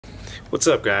What's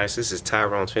up guys, this is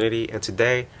Tyrone Trinity, and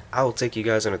today I will take you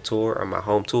guys on a tour of my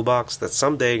home toolbox that's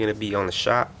someday going to be on the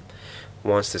shop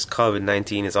once this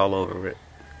COVID-19 is all over it.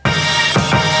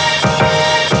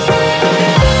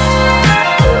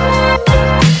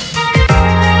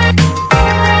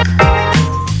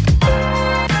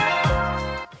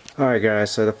 Alright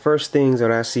guys, so the first things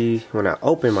that I see when I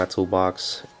open my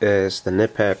toolbox is the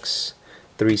Knipex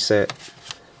 3-set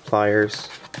pliers.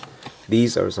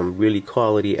 These are some really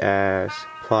quality ass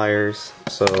pliers.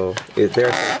 So if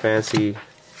they're so fancy,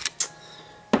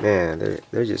 man,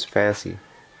 they're just fancy.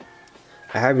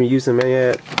 I haven't used them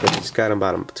yet, but I just got them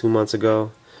about 2 months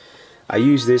ago. I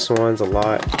use these ones a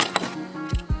lot,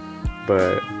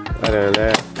 but other than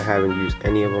that, I haven't used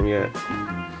any of them yet.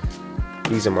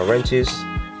 These are my wrenches.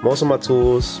 Most of my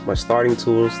tools, my starting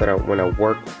tools that when I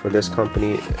work for this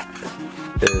company,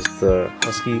 is the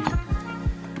Husky.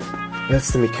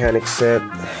 That's the mechanic set,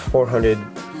 400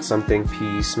 something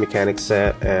piece mechanic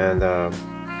set, and I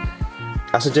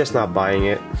suggest not buying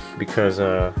it because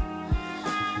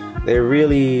they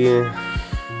really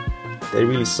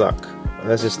suck.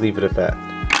 Let's just leave it at that.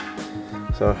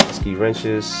 So Husky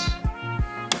wrenches,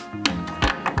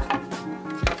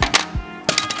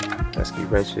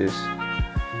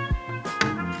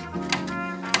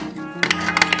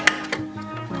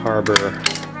 Harbor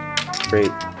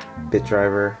straight bit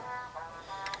driver,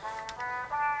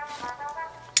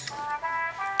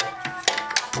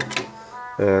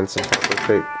 and some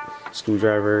straight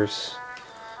screwdrivers,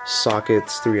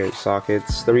 sockets, 3/8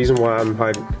 sockets. The reason why I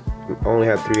only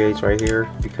have 3/8 right here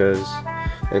because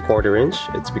and 1/4 inch,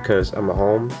 it's because I'm at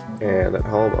home, and at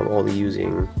home I'm only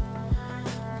using,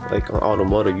 like on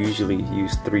automotive, usually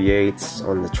use 3/8.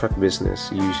 On the truck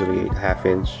business, usually 1/2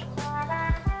 inch.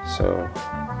 So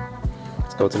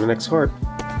let's go to the next card.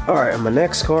 Alright, my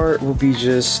next card will be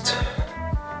just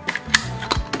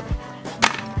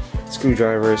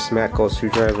screwdrivers, Matco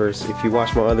screwdrivers. If you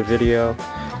watched my other video,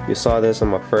 you saw this on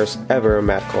my first ever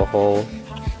Matco hole.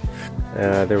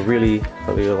 I really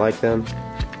like them.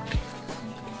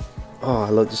 Oh,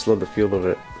 I just love the feel of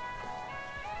it.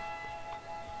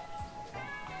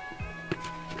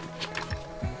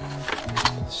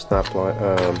 Stapler,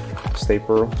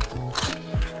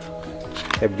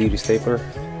 heavy duty stapler,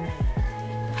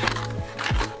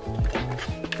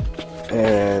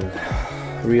 and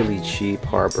really cheap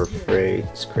Harbor Freight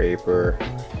scraper.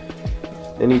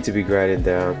 They need to be grinded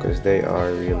down because they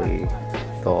are really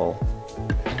dull.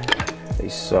 They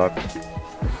suck.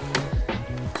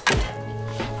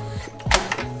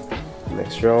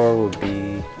 Next drawer will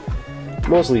be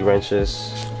mostly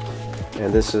wrenches,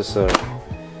 and this is I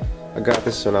got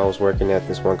this when I was working at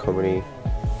this one company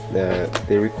that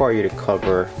they require you to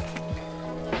cover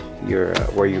your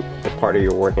the part that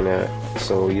you're working at,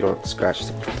 so you don't scratch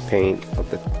the paint of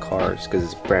the cars because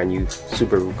it's brand new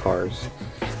Subaru cars.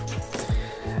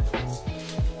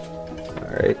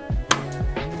 Alright,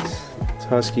 it's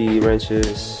Husky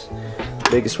wrenches,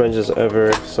 biggest wrenches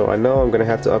ever, so I know I'm gonna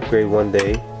have to upgrade one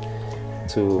day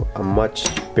to a much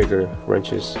bigger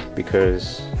wrenches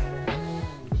because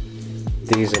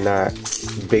these are not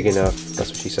big enough, that's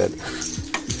what she said,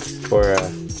 for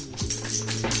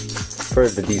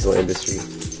the diesel industry.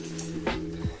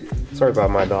 Sorry about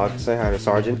my dog. Say hi to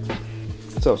Sergeant.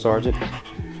 What's up, Sergeant?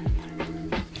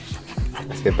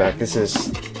 Let's get back. This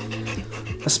is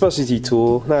a specialty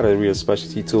tool, not a real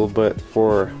specialty tool, but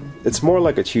it's more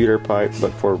like a cheater pipe,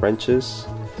 but for wrenches,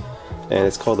 and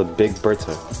it's called a Big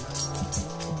Bertha.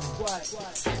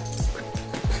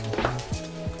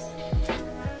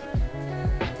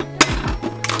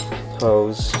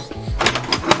 Hose.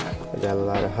 I got a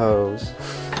lot of hose.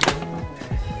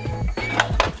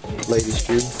 Lady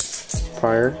screw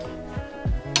plier.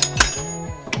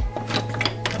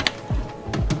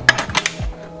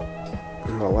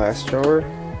 My last drawer.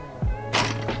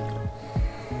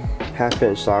 1/2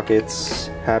 inch sockets,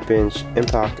 1/2 inch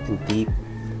impact and deep,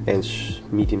 and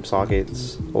medium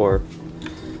sockets or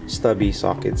stubby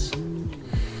sockets,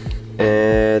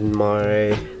 and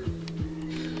my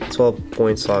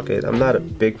 12-point socket. I'm not a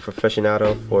big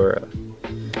aficionado for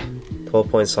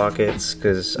 12-point sockets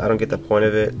because I don't get the point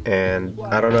of it, and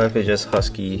I don't know if it's just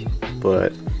Husky,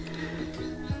 but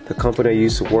the company I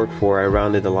used to work for, I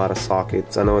rounded a lot of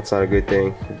sockets. I know it's not a good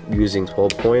thing using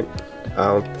 12-point.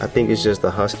 I think it's just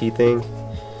the Husky thing,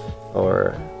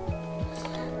 but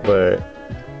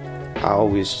I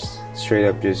always straight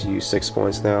up just use 6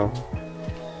 points now.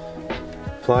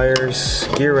 Pliers,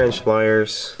 gear wrench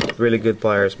pliers, really good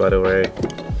pliers by the way.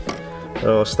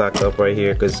 They're all stacked up right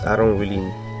here because I don't really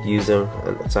use them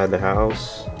inside the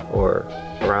house or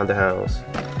around the house,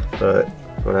 but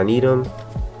when I need them,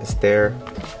 it's there.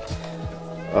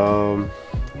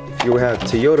 If you have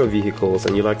Toyota vehicles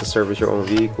and you like to service your own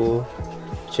vehicle,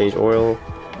 change oil,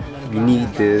 you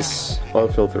need this oil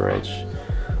filter wrench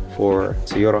for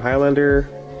Toyota Highlander,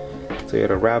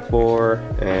 Toyota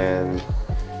RAV4, and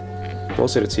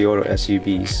most of the Toyota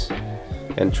SUVs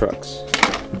and trucks.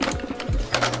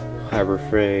 Harbor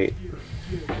Freight,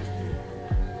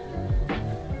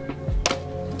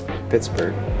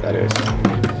 Pittsburgh, that is.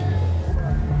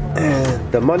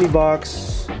 And the money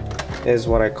box is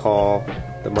what I call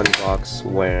the money box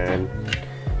when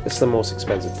it's the most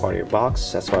expensive part of your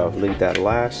box. That's why I've linked that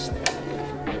last.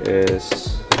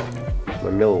 Is my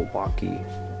Milwaukee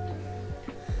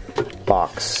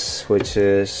box, which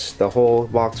is the whole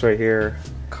box right here.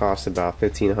 Costs about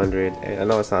 $1,500, and I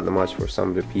know it's not that much for some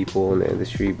of the people in the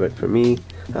industry, but for me,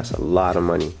 that's a lot of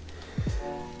money.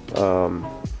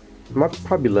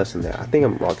 Probably less than that. I think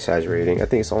I'm exaggerating. I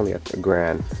think it's only at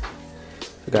 $1,000.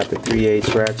 I got the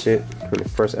 3/8 ratchet when it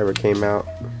first ever came out.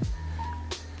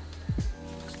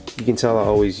 You can tell I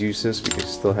always use this because I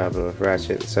still have a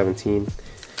ratchet 17,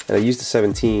 and I use the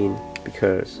 17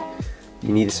 because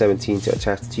you need a 17 to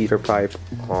attach the teeter pipe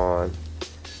on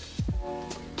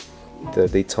the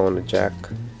Daytona jack.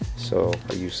 So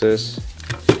I use this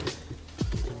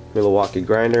Milwaukee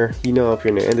grinder. You know, if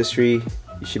you're in the industry,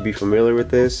 you should be familiar with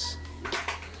this.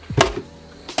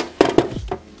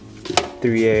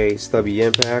 3/8 stubby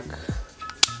impact.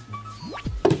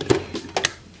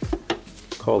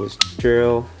 Call this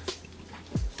drill.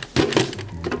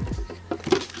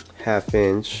 1/2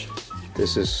 inch.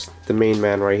 This is the main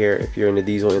man right here. If you're in the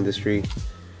diesel industry,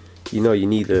 you know you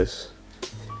need this.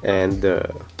 And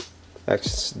the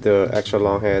extra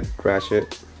long head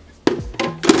ratchet, and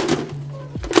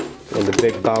the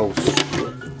big boss,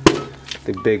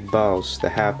 the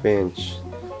 1/2 inch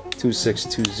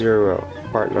 2620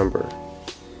 part number,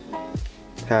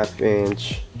 1/2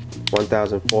 inch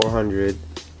 1,400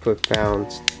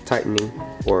 foot-pounds tightening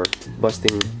or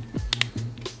busting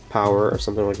power or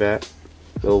something like that.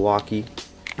 Milwaukee.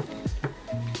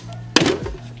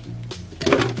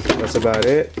 That's about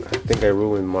it. I think I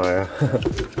ruined my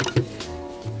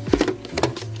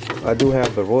I do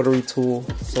have the rotary tool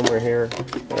somewhere here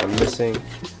that I'm missing,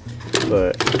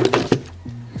 but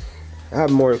I have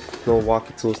more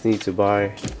Milwaukee tools need to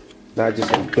buy, not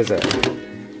just because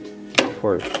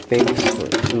for things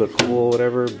to look cool or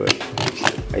whatever, but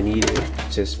I need it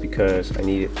just because I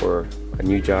need it for a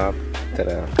new job that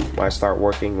when I start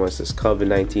working once this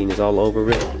COVID-19 is all over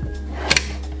with.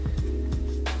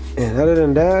 And other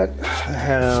than that, I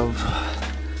have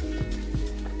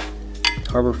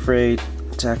Harbor Freight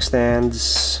jack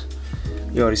stands.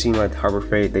 You already seen my Harbor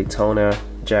Freight Daytona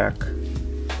jack,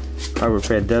 Harbor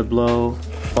Freight dead blow,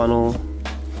 funnel,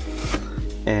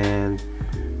 and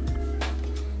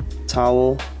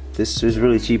towel. This is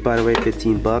really cheap, by the way,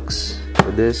 15 bucks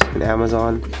for this on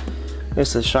Amazon.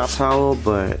 It's a shop towel,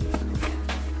 but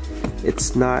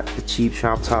it's not a cheap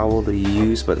shop towel that you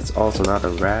use, but it's also not a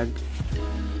rag.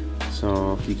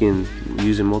 So you can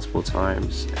use it multiple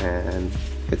times and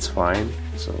it's fine.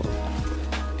 So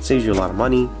it saves you a lot of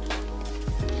money.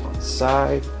 On the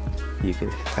side, you can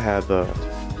have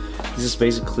this is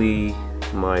basically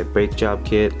my brake job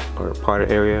kit or part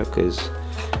area, because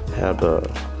I have a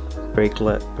brake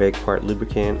part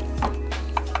lubricant,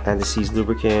 anti-seize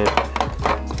lubricant,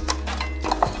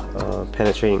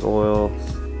 penetrating oil,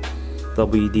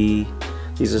 WD.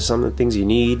 These are some of the things you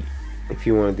need if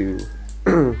you want to do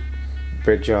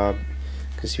brake job,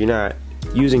 because if you're not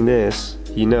using this,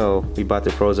 you know you're about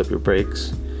to froze up your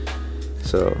brakes.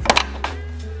 So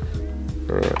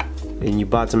yeah. And you're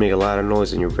about to make a lot of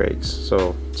noise in your brakes.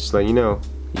 So just let you know,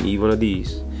 you need one of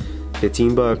these.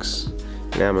 15 bucks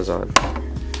on Amazon.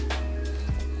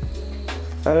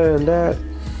 Other than that,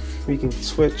 we can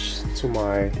switch to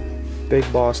my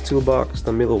Big Boss toolbox,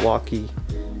 the Milwaukee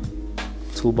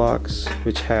toolbox,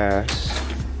 which has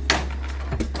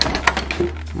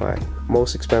my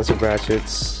most expensive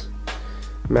ratchets,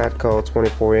 Matco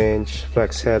 24-inch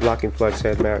flex head, locking flex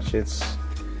head ratchets,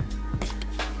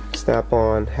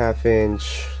 snap-on 1/2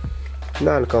 inch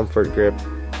non-comfort grip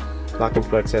locking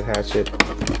flex head ratchet,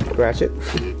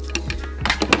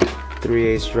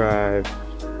 3/8 drive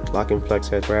locking flex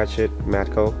head ratchet,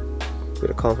 Matco with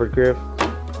a comfort grip,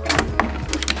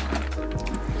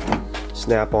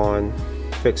 snap-on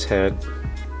fixed head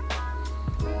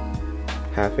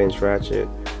 1/2 inch ratchet.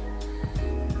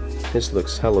 This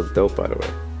looks hella dope, by the way.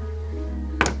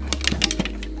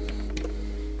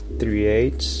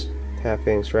 3/8 1/2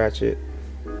 inch ratchet.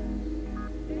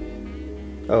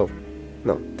 Oh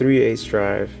no, 3/8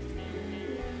 drive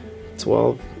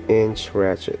 12-inch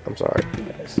ratchet. I'm sorry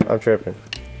guys, I'm tripping.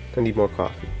 I need more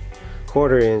coffee.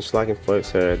 1/4" lock and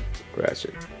flex head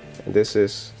ratchet, and this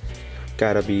is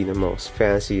gotta be the most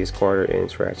fanciest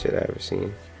 1/4" ratchet I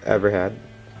ever had.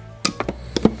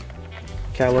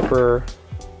 Caliper,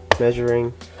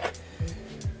 measuring,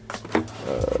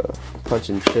 punch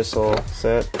and chisel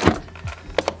set.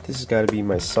 This has got to be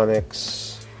my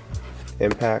Sonex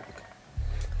impact,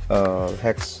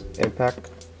 hex impact.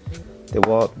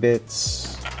 DeWalt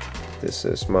bits. This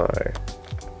is my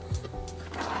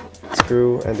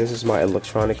screw, and this is my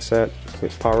electronic set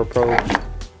with power probe.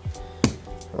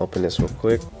 Open this real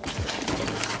quick.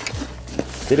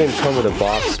 They didn't come with a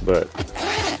box, but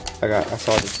I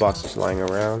saw this box just lying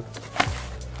around.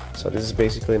 So this is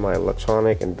basically my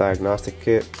electronic and diagnostic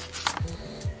kit.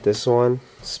 This one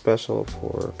special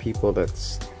for people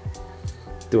that's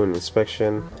doing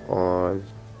inspection on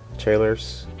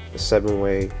trailers. The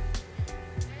 7-way.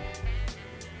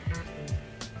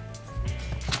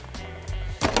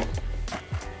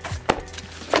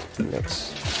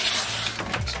 Next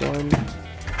one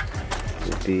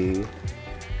would be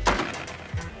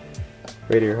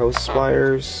radiator hose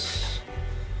pliers,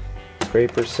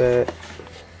 scraper set,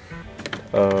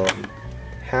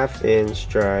 1/2"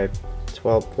 drive,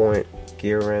 12-point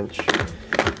gear wrench.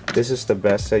 This is the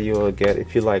best that you will get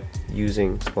if you like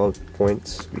using 12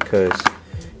 points, because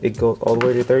it goes all the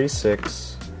way to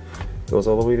 36, goes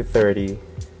all the way to 30.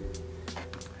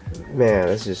 Man,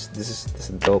 this is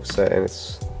a dope set, and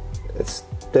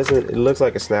it looks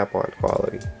like a snap-on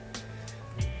quality.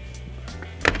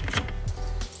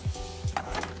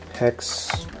 Hex,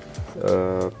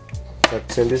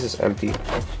 Tech-10. This is empty.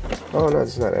 Oh no,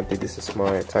 this is not empty. This is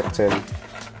my Tech-10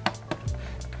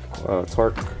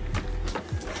 torque.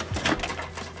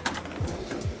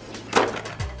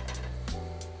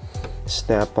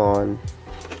 Snap-on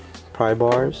pry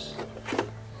bars,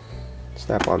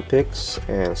 snap-on picks,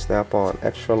 and snap-on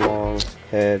extra long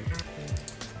head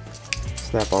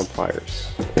snap-on pliers.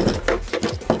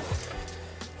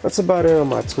 That's about it on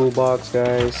my toolbox,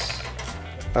 guys.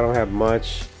 I don't have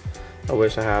much. I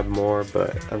wish I had more,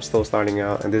 but I'm still starting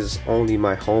out, and this is only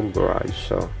my home garage,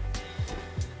 so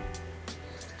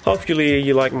hopefully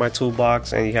you like my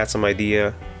toolbox and you had some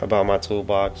idea about my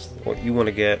toolbox, what you want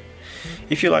to get.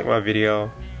 If you like my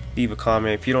video, leave a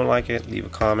comment. If you don't like it, leave a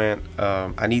comment.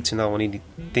 I need to know any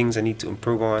things I need to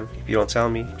improve on. If you don't tell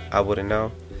me, I wouldn't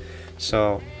know.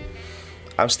 So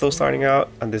I'm still starting out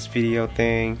on this video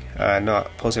thing. I know I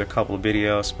posted a couple of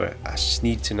videos, but I just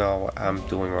need to know what I'm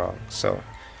doing wrong. So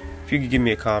if you could give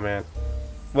me a comment,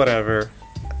 whatever.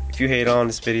 If you hate on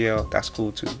this video, that's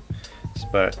cool too.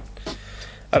 But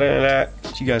other than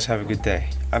that, you guys have a good day.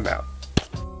 I'm out.